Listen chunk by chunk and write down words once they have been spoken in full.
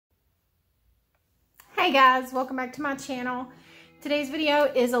Hey guys, welcome back to my channel. Today's video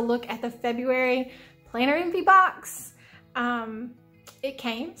is a look at the February Planner Envy box. It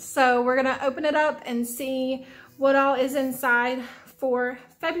came, so we're gonna open it up and see what all is inside for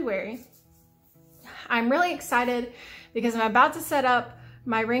February. I'm really excited because I'm about to set up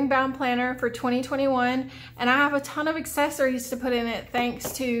my ring bound planner for 2021, and I have a ton of accessories to put in it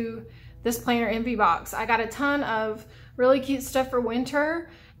thanks to this Planner Envy box. I got a ton of really cute stuff for winter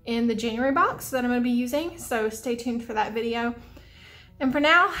in the January box that I'm going to be using, so stay tuned for that video. And for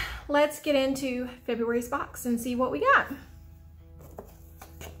now, let's get into February's box and see what we got.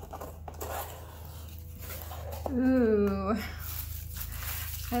 Ooh,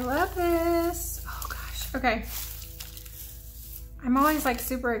 I love this. Oh gosh, okay. I'm always like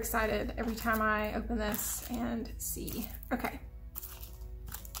super excited every time I open this and see. Okay.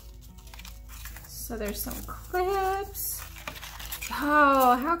 So there's some clips.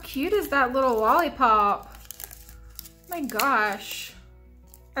 Oh, how cute is that little lollipop? My gosh.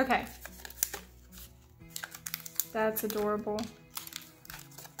 Okay. That's adorable.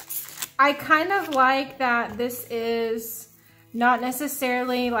 I kind of like that this is not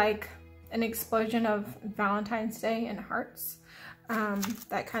necessarily like an explosion of Valentine's Day and hearts.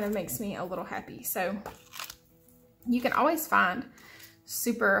 That kind of makes me a little happy. So you can always find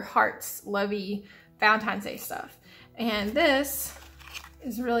super hearts, lovey Valentine's Day stuff. And this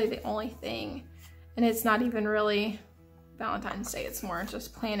is really the only thing, and it's not even really Valentine's Day, it's more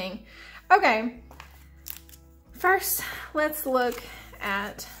just planning. Okay, first let's look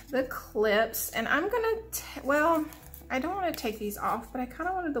at the clips, and I'm gonna, well, I don't want to take these off, but I kind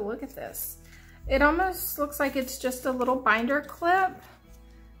of wanted to look at this. It almost looks like it's just a little binder clip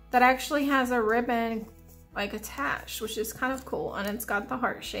that actually has a ribbon like attached, which is kind of cool, and it's got the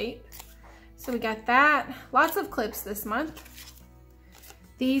heart shape. So we got that. Lots of clips this month.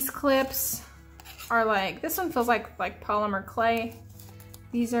 These clips are like, this one feels like polymer clay.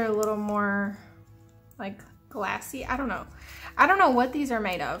 These are a little more like glassy. I don't know. I don't know what these are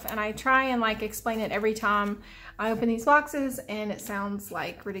made of, and I try and like explain it every time I open these boxes, and it sounds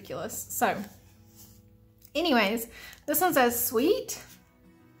like ridiculous. So anyways, this one says sweet,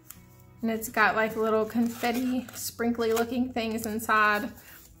 and it's got like little confetti sprinkly looking things inside.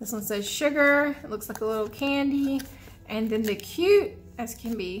 This one says sugar. It looks like a little candy. And then the cute as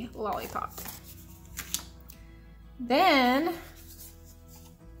can be lollipop. Then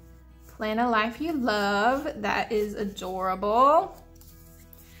Plan a Life You Love. That is adorable.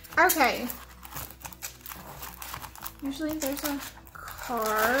 Okay. Usually there's a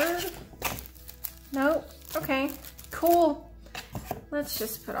card. Nope. Okay. Cool. Let's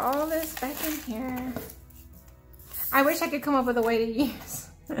just put all this back in here. I wish I could come up with a way to use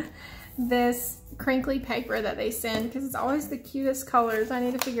this crinkly paper that they send, because it's always the cutest colors. I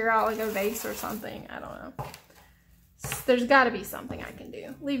need to figure out like a vase or something. I don't know. There's got to be something I can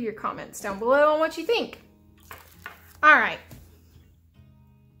do. Leave your comments down below on what you think. All right.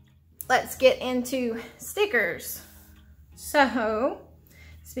 Let's get into stickers. So,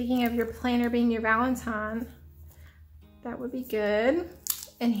 speaking of your planner being your Valentine, that would be good.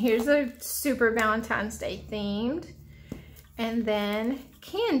 And here's a super Valentine's Day themed. And then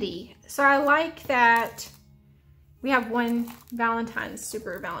candy. So I like that we have one Valentine's,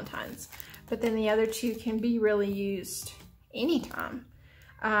 super Valentine's, but then the other two can be really used anytime.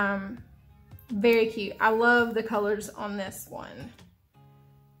 Very cute. I love the colors on this one.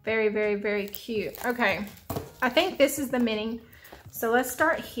 Very, very, very cute. Okay, I think this is the mini. So let's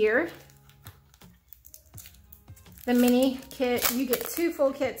start here. The mini kit, you get 2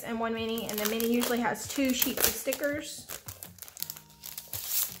 full kits and 1 mini, and the mini usually has 2 sheets of stickers.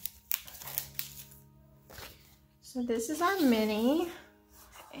 So this is our mini,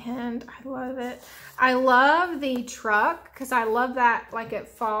 and I love it. I love the truck because I love that like at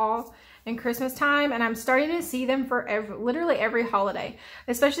fall and Christmas time, and I'm starting to see them for literally every holiday.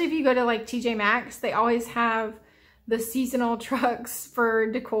 Especially if you go to like TJ Maxx, they always have the seasonal trucks for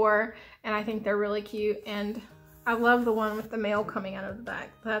decor, and I think they're really cute. And I love the one with the mail coming out of the back.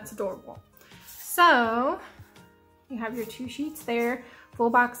 That's adorable. So you have your 2 sheets there, full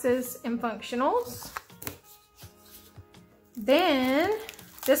boxes and functionals. Then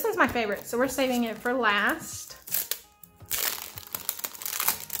this one's my favorite, so we're saving it for last.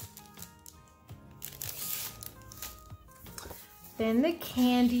 Then the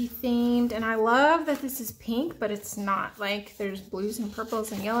candy themed, and I love that this is pink, but it's not. Like there's blues and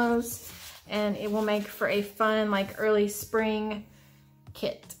purples and yellows, and it will make for a fun like early spring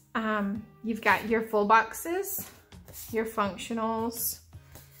kit. You've got your full boxes, your functionals,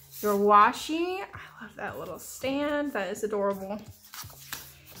 your washi. I love that little stand. That is adorable.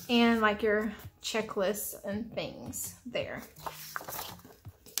 And like your checklists and things there.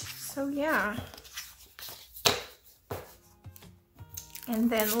 So yeah. And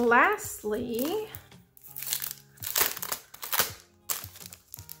then lastly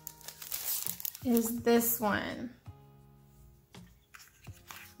is this one.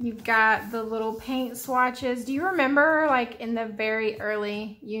 You've got the little paint swatches. Do you remember, like, in the very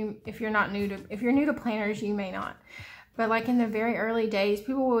early, if you're new to planners, you may not, but like in the very early days,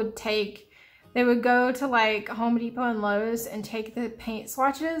 people would they would go to like Home Depot and Lowe's and take the paint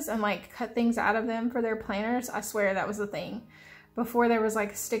swatches and like cut things out of them for their planners. I swear that was the thing. Before there was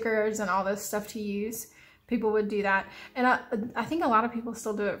like stickers and all this stuff to use, people would do that. And I think a lot of people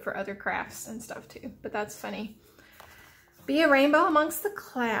still do it for other crafts and stuff too, but that's funny. Be a rainbow amongst the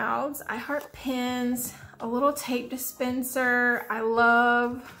clouds. I heart pins, a little tape dispenser. I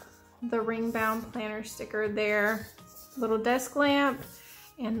love the ring bound planner sticker there. Little desk lamp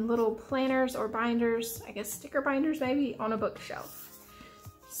and little planners or binders, I guess sticker binders maybe, on a bookshelf.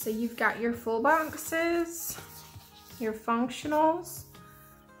 So you've got your full boxes, your functionals.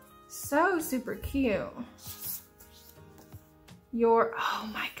 So super cute. Oh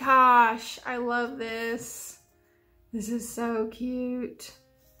my gosh, I love this. This is so cute.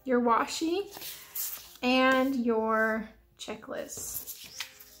 Your washi and your checklist.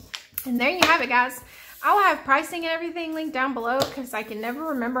 And there you have it, guys. I'll have pricing and everything linked down below because I can never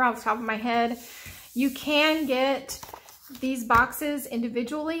remember off the top of my head. You can get these boxes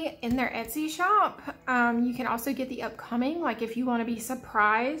individually in their Etsy shop. You can also get the upcoming, like if you want to be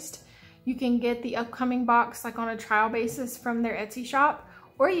surprised, you can get the upcoming box like on a trial basis from their Etsy shop.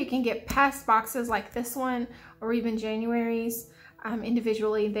 Or you can get past boxes like this one or even January's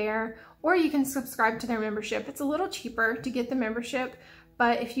individually there. Or you can subscribe to their membership. It's a little cheaper to get the membership,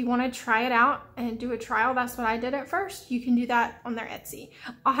 but if you want to try it out and do a trial, that's what I did at first. You can do that on their Etsy.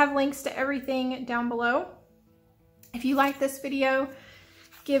 I'll have links to everything down below. If you like this video,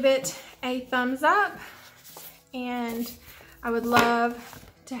 give it a thumbs up, and I would love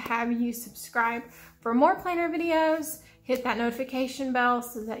to have you subscribe for more planner videos. Hit that notification bell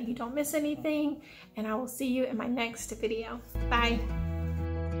so that you don't miss anything, and I will see you in my next video. Bye.